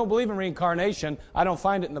again. We don't believe in reincarnation. I don't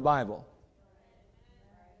find it in the Bible.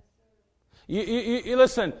 You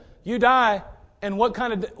listen, you die, and what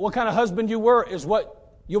kind of husband you were is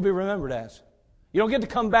what you'll be remembered as. You don't get to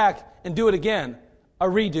come back and do it again, a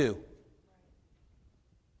redo.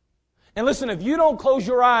 And listen, if you don't close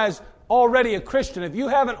your eyes already a Christian, if you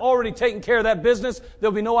haven't already taken care of that business,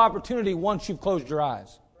 there'll be no opportunity once you've closed your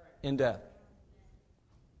eyes in death.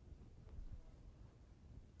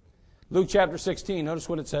 Luke chapter 16, notice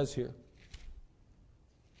what it says here.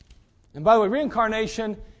 And by the way,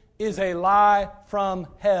 reincarnation is a lie from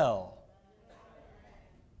hell.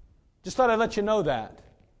 Just thought I'd let you know that.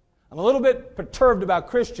 I'm a little bit perturbed about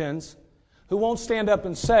Christians who won't stand up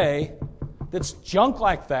and say that junk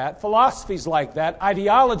like that, philosophies like that,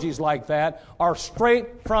 ideologies like that are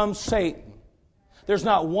straight from Satan. There's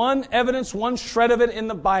not one evidence, one shred of it in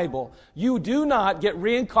the Bible. You do not get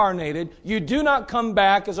reincarnated. You do not come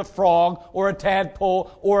back as a frog or a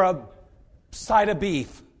tadpole or a side of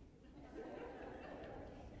beef.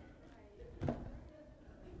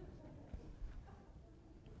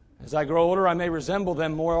 As I grow older, I may resemble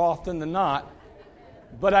them more often than not,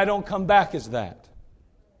 but I don't come back as that.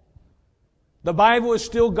 The Bible is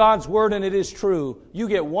still God's Word and it is true. You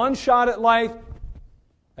get one shot at life,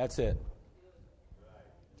 that's it.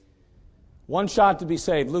 One shot to be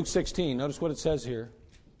saved. Luke 16. Notice what it says here.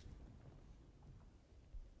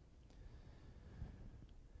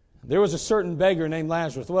 There was a certain beggar named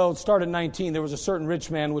Lazarus. Well, it started in 19. There was a certain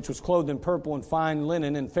rich man which was clothed in purple and fine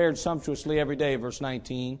linen and fared sumptuously every day, verse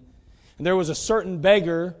 19. And there was a certain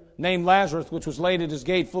beggar named Lazarus, which was laid at his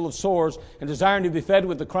gate full of sores, and desiring to be fed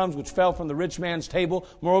with the crumbs which fell from the rich man's table.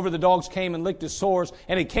 Moreover, the dogs came and licked his sores.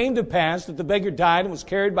 And it came to pass that the beggar died and was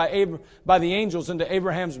carried by the angels into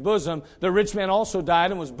Abraham's bosom. The rich man also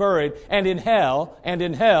died and was buried. And in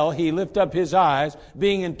hell he lift up his eyes,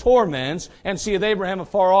 being in torments, and seeth Abraham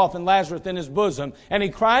afar off and Lazarus in his bosom. And he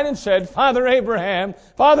cried and said, Father Abraham,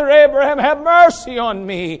 have mercy on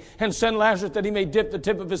me, and send Lazarus that he may dip the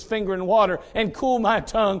tip of his finger in water and cool my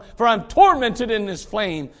tongue, for I'm tormented in this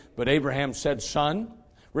flame. But Abraham said, Son,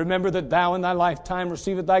 remember that thou in thy lifetime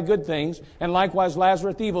receivest thy good things, and likewise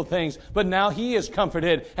Lazarus evil things. But now he is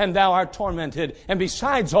comforted, and thou art tormented. And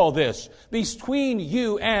besides all this, between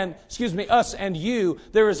us and you,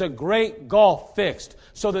 there is a great gulf fixed,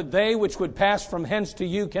 so that they which would pass from hence to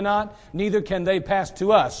you cannot, neither can they pass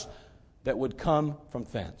to us that would come from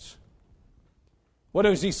thence. What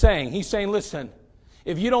is he saying? He's saying, listen,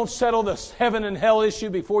 if you don't settle this heaven and hell issue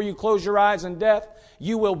before you close your eyes in death,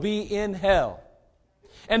 you will be in hell.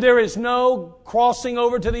 And there is no crossing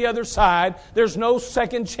over to the other side. There's no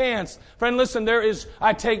second chance. Friend, listen,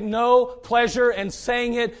 I take no pleasure in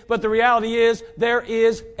saying it, but the reality is there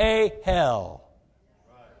is a hell.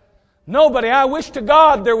 Nobody, I wish to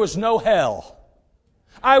God there was no hell.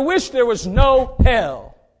 I wish there was no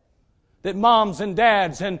hell. That moms and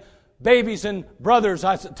dads and babies and brothers,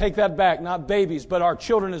 I take that back, not babies, but our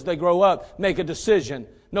children as they grow up make a decision.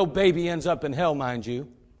 No baby ends up in hell, mind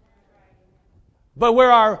you. But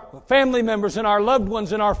where our family members and our loved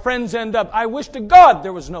ones and our friends end up, I wish to God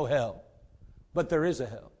there was no hell. But there is a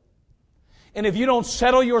hell. And if you don't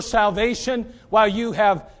settle your salvation while you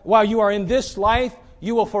are in this life,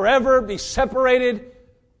 you will forever be separated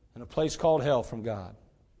and a place called hell from God.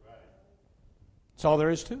 That's all there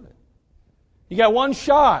is to it. You got one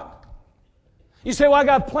shot. You say, well, I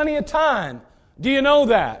got plenty of time. Do you know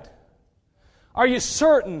that? Are you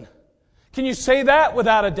certain? Can you say that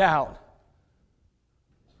without a doubt?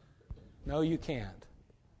 No, you can't.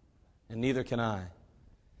 And neither can I.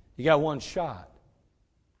 You got one shot.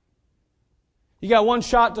 You got one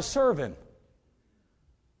shot to serve Him.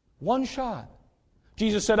 One shot.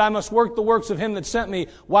 Jesus said, I must work the works of Him that sent me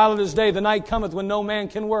while it is day. The night cometh when no man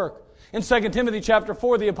can work. In 2 Timothy chapter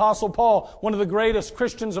 4, the Apostle Paul, one of the greatest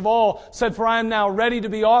Christians of all, said, for I am now ready to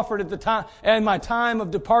be offered at the time, and my time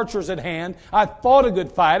of departure is at hand. I've fought a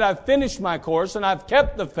good fight, I've finished my course, and I've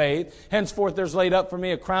kept the faith. Henceforth there's laid up for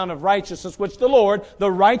me a crown of righteousness, which the Lord,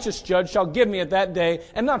 the righteous judge, shall give me at that day,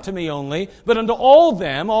 and not to me only, but unto all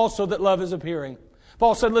them also that love His appearing.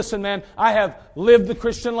 Paul said, listen, man, I have lived the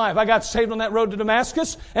Christian life. I got saved on that road to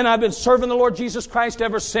Damascus, and I've been serving the Lord Jesus Christ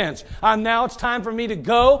ever since. Now it's time for me to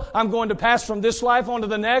go. I'm going to pass from this life on to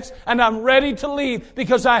the next, and I'm ready to leave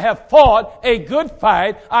because I have fought a good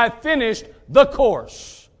fight. I've finished the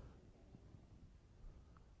course.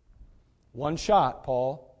 One shot,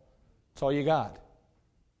 Paul. That's all you got.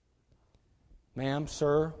 Ma'am,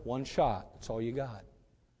 sir, one shot. That's all you got.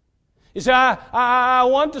 You say, I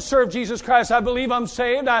want to serve Jesus Christ. I believe I'm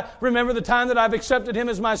saved. I remember the time that I've accepted Him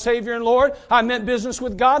as my Savior and Lord. I meant business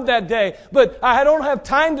with God that day. But I don't have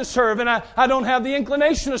time to serve, and I don't have the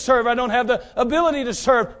inclination to serve. I don't have the ability to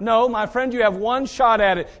serve. No, my friend, you have one shot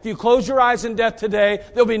at it. If you close your eyes in death today,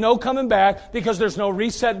 there'll be no coming back because there's no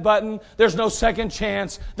reset button. There's no second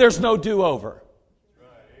chance. There's no do-over.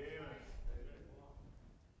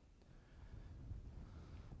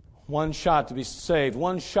 One shot to be saved,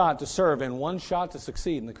 one shot to serve, and one shot to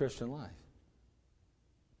succeed in the Christian life.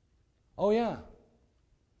 Oh yeah.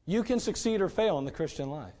 You can succeed or fail in the Christian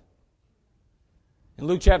life. In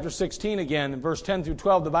Luke chapter 16 again, in verse 10 through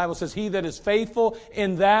 12, the Bible says, he that is faithful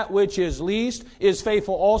in that which is least is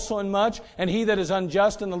faithful also in much, and he that is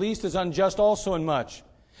unjust in the least is unjust also in much.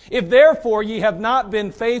 If therefore ye have not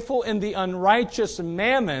been faithful in the unrighteous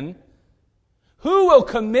mammon, who will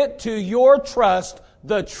commit to your trust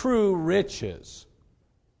the true riches?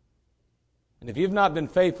 And if you've not been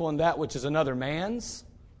faithful in that which is another man's,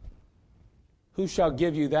 who shall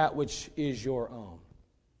give you that which is your own?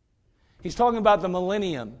 He's talking about the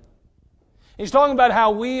millennium. He's talking about how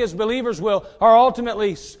we as believers are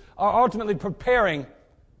ultimately preparing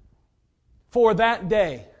for that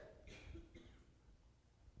day.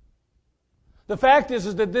 The fact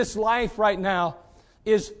is that this life right now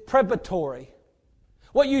is preparatory.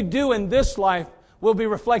 What you do in this life will be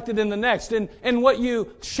reflected in the next. And what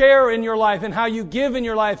you share in your life and how you give in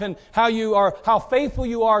your life and how faithful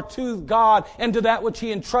you are to God and to that which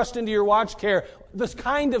He entrusts into your watch care, this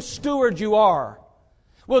kind of steward you are,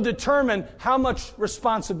 will determine how much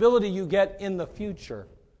responsibility you get in the future,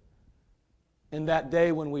 in that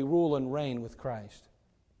day when we rule and reign with Christ.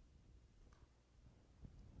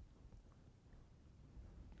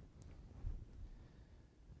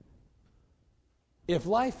 If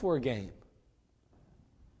life were a game,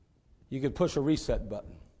 you could push a reset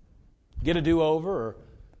button, get a do-over, or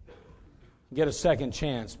get a second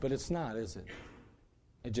chance, but it's not, is it?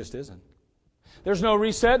 It just isn't. There's no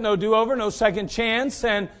reset, no do-over, no second chance,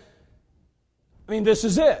 and this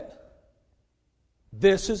is it.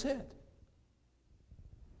 This is it.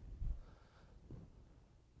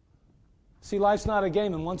 See, life's not a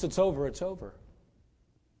game, and once it's over, it's over.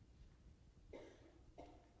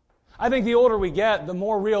 I think the older we get, the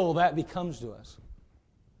more real that becomes to us.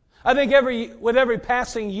 I think with every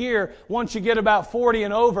passing year, once you get about 40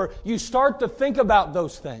 and over, you start to think about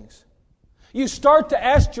those things. You start to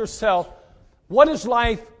ask yourself, what is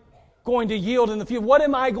life going to yield in the future? What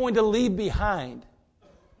am I going to leave behind?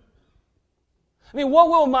 What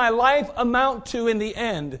will my life amount to in the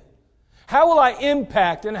end? How will I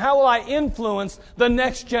impact and how will I influence the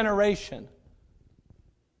next generation?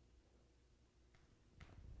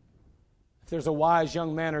 If there's a wise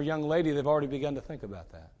young man or young lady, they've already begun to think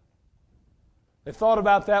about that. They thought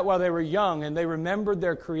about that while they were young, and they remembered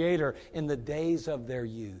their Creator in the days of their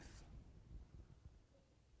youth.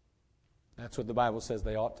 That's what the Bible says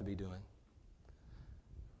they ought to be doing.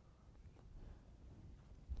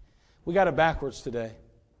 We got it backwards today.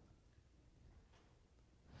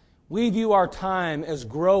 We view our time as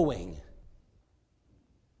growing.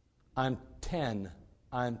 I'm 10,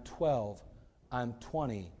 I'm 12, I'm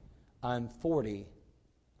 20, I'm 40,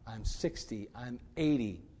 I'm 60, I'm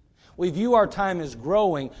 80. We view our time as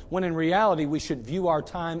growing when in reality we should view our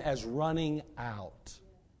time as running out.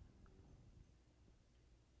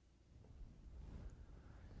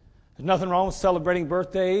 There's nothing wrong with celebrating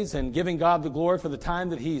birthdays and giving God the glory for the time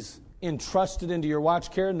that He's entrusted into your watch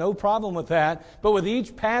care. No problem with that. But with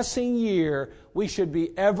each passing year, we should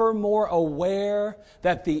be ever more aware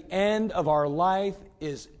that the end of our life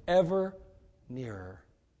is ever nearer.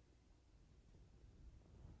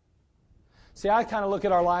 See, I kind of look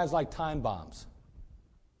at our lives like time bombs.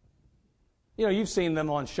 You know, you've seen them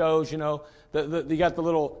on shows, you know. You got the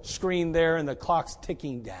little screen there and the clock's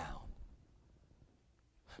ticking down.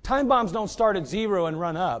 Time bombs don't start at 0 and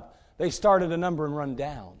run up. They start at a number and run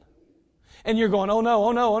down. And you're going, oh no,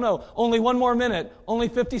 oh no, oh no. Only one more minute. Only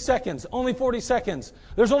 50 seconds. Only 40 seconds.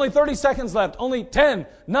 There's only 30 seconds left. Only 10,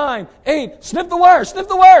 9, 8. Snip the wire, snip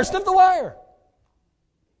the wire, snip the wire.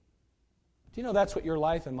 Do you know that's what your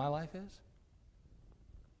life and my life is?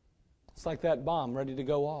 It's like that bomb ready to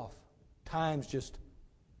go off. Time's just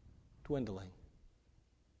dwindling.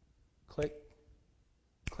 Click,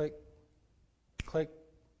 click, click,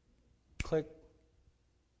 click.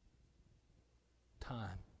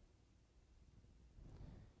 Time.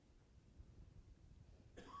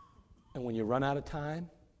 And when you run out of time,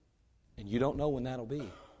 and you don't know when that'll be,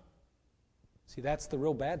 see, that's the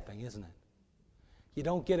real bad thing, isn't it? You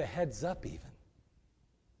don't get a heads up even.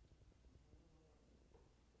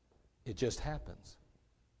 It just happens.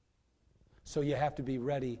 So you have to be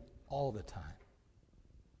ready all the time.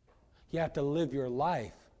 You have to live your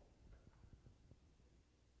life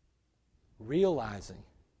realizing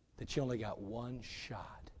that you only got one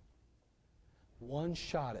shot. One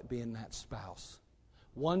shot at being that spouse.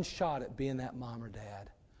 One shot at being that mom or dad.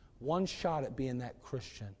 One shot at being that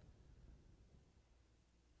Christian.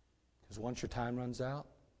 Because once your time runs out,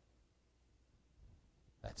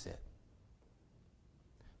 that's it.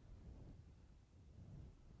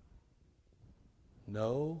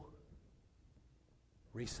 No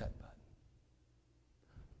reset button.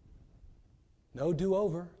 No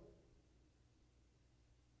do-over.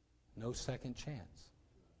 No second chance.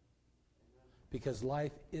 Because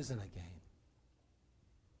life isn't a game.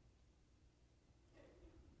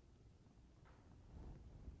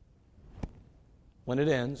 When it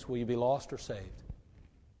ends, will you be lost or saved?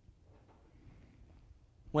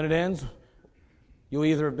 When it ends, you'll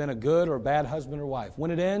either have been a good or bad husband or wife. When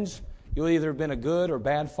it ends, you'll either have been a good or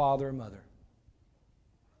bad father or mother.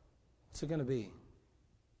 What's it going to be?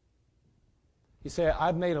 You say,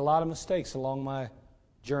 I've made a lot of mistakes along my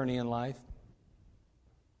journey in life.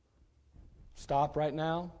 Stop right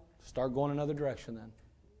now. Start going another direction then.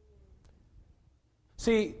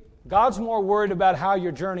 See, God's more worried about how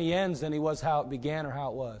your journey ends than He was how it began or how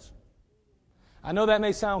it was. I know that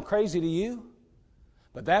may sound crazy to you,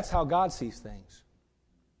 but that's how God sees things.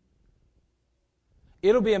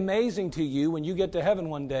 It'll be amazing to you when you get to heaven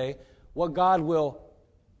one day what God will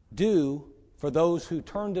do for those who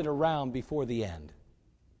turned it around before the end.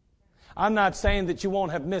 I'm not saying that you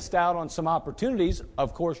won't have missed out on some opportunities.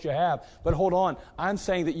 Of course you have. But hold on. I'm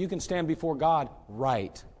saying that you can stand before God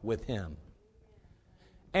right with Him.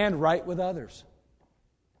 And right with others.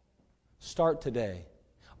 Start today.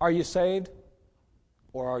 Are you saved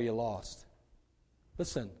or are you lost?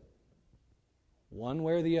 Listen, one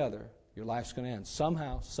way or the other, your life's going to end.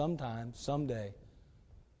 Somehow, sometime, someday.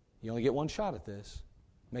 You only get one shot at this.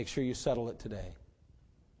 Make sure you settle it today.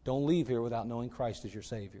 Don't leave here without knowing Christ as your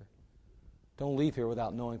Savior. Don't leave here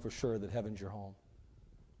without knowing for sure that heaven's your home.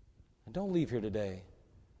 And don't leave here today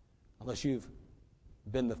unless you've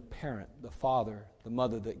been the parent, the father, the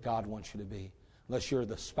mother that God wants you to be. Unless you're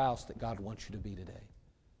the spouse that God wants you to be today.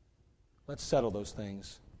 Let's settle those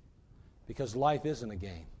things. Because life isn't a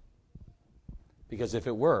game. Because if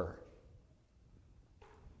it were,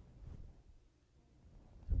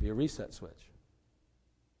 there'd be a reset switch.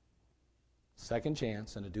 Second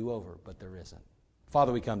chance and a do-over, but there isn't.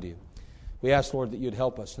 Father, we come to You. We ask, Lord, that You'd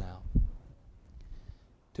help us now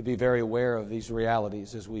to be very aware of these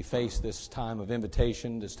realities as we face this time of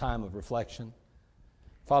invitation, this time of reflection.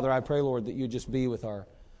 Father, I pray, Lord, that You just be with our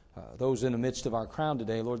those in the midst of our crowd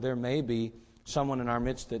today. Lord, there may be someone in our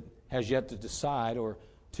midst that has yet to decide or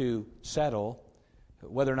to settle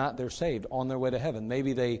whether or not they're saved on their way to heaven.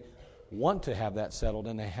 Maybe they want to have that settled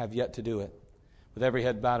and they have yet to do it. With every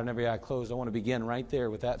head bowed and every eye closed, I want to begin right there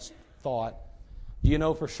with that thought. Do you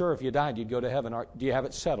know for sure if you died you'd go to heaven? Do you have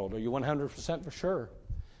it settled? Are you 100% for sure?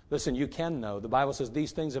 Listen, you can know. The Bible says,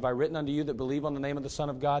 these things have I written unto you that believe on the name of the Son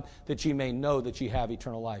of God, that ye may know that ye have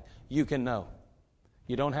eternal life. You can know.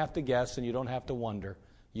 You don't have to guess and you don't have to wonder.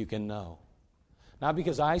 You can know. Not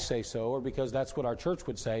because I say so or because that's what our church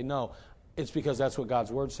would say. No, it's because that's what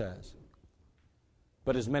God's Word says.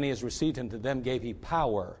 But as many as received Him, to them gave He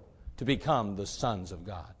power to become the sons of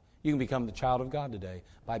God. You can become the child of God today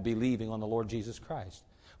by believing on the Lord Jesus Christ.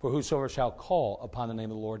 For whosoever shall call upon the name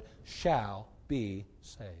of the Lord shall be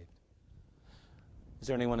saved. Is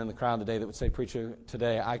there anyone in the crowd today that would say, Preacher,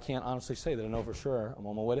 today I can't honestly say that I know for sure I'm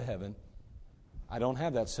on my way to heaven. I don't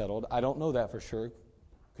have that settled. I don't know that for sure.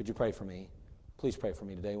 Could you pray for me? Please pray for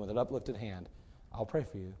me today with an uplifted hand. I'll pray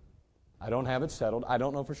for you. I don't have it settled. I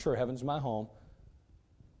don't know for sure heaven's my home.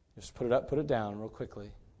 Just put it up, put it down real quickly.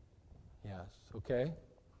 Yes, okay?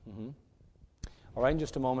 Mm-hmm. All right, in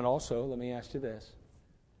just a moment also, let me ask you this.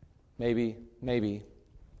 Maybe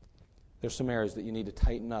there's some areas that you need to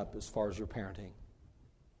tighten up as far as your parenting.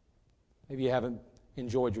 Maybe you haven't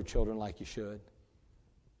enjoyed your children like you should.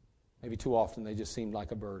 Maybe too often they just seem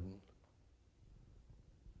like a burden.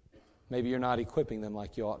 Maybe you're not equipping them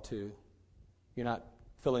like you ought to. You're not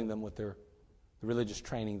filling them with the religious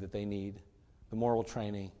training that they need, the moral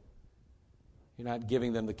training. You're not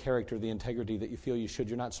giving them the character, the integrity that you feel you should.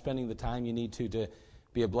 You're not spending the time you need to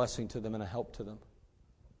be a blessing to them and a help to them.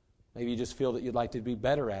 Maybe you just feel that you'd like to be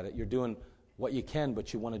better at it. You're doing what you can,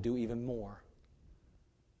 but you want to do even more.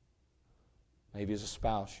 Maybe as a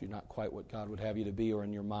spouse, you're not quite what God would have you to be, or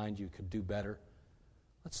in your mind you could do better.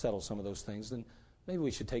 Let's settle some of those things. Then maybe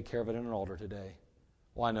we should take care of it in an altar today.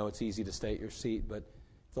 Well, I know it's easy to stay at your seat, but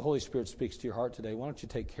if the Holy Spirit speaks to your heart today, why don't you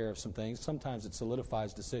take care of some things? Sometimes it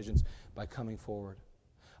solidifies decisions by coming forward.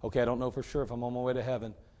 Okay, I don't know for sure if I'm on my way to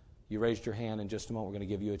heaven. You raised your hand. In just a moment, we're going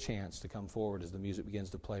to give you a chance to come forward as the music begins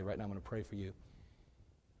to play. Right now, I'm going to pray for you.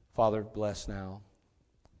 Father, bless now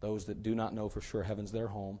those that do not know for sure heaven's their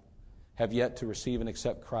home, have yet to receive and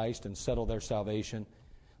accept Christ and settle their salvation.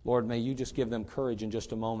 Lord, may you just give them courage in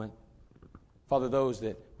just a moment. Father, those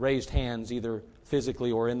that raised hands either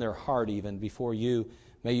physically or in their heart even before you,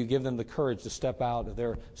 may you give them the courage to step out of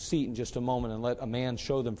their seat in just a moment and let a man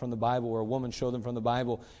show them from the Bible or a woman show them from the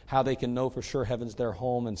Bible how they can know for sure heaven's their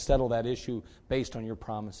home and settle that issue based on your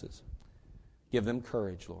promises. Give them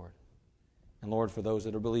courage, Lord. And Lord, for those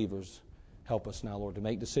that are believers, help us now, Lord, to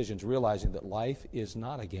make decisions realizing that life is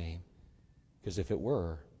not a game. Because if it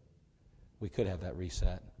were, we could have that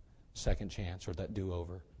reset, second chance, or that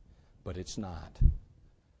do-over. But it's not.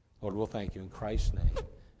 Lord, we'll thank you in Christ's name.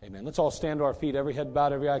 Amen. Let's all stand to our feet, every head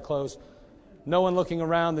bowed, every eye closed. No one looking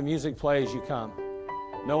around. The music plays, you come.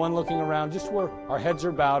 No one looking around. Just where our heads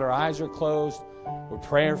are bowed, our eyes are closed. We're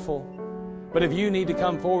prayerful. But if you need to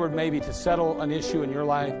come forward maybe to settle an issue in your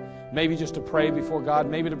life, maybe just to pray before God,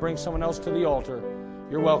 maybe to bring someone else to the altar,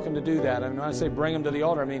 you're welcome to do that. And when I say bring them to the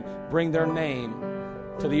altar, I mean bring their name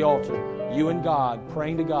to the altar. You and God,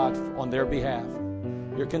 praying to God on their behalf.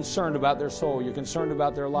 You're concerned about their soul. You're concerned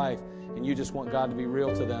about their life. And you just want God to be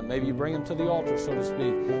real to them. Maybe you bring them to the altar, so to speak,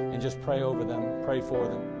 and just pray over them, pray for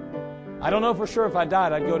them. I don't know for sure if I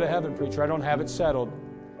died, I'd go to heaven, preacher. I don't have it settled.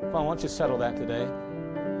 Come on, why don't you settle that today?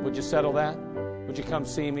 Would you settle that? Would you come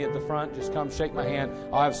see me at the front? Just come shake my hand.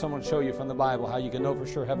 I'll have someone show you from the Bible how you can know for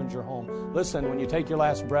sure heaven's your home. Listen, when you take your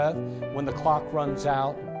last breath, when the clock runs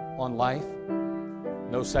out on life,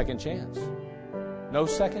 no second chance. No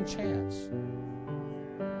second chance.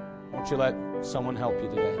 Won't you let someone help you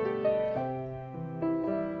today?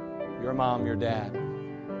 Your mom, your dad,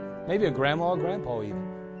 maybe a grandma or grandpa even.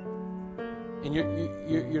 And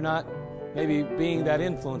you're not maybe being that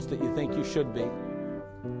influence that you think you should be.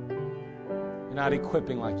 You're not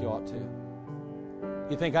equipping like you ought to.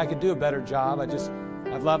 You think I could do a better job.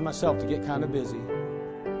 I've allowed myself to get kind of busy.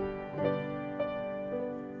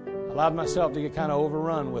 I allowed myself to get kind of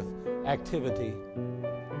overrun with activity.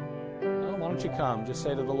 Well, why don't you come? Just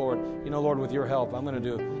say to the Lord, Lord, with your help, I'm going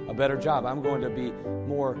to do a better job. I'm going to be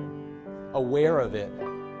more aware of it.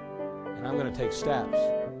 And I'm going to take steps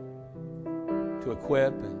to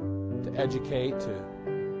equip and to educate, to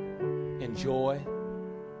enjoy,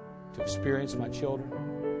 to experience my children.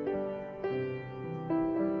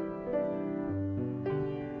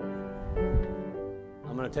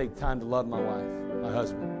 I'm going to take time to love my wife, my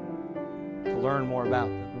husband, to learn more about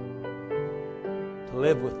them, to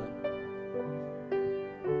live with them.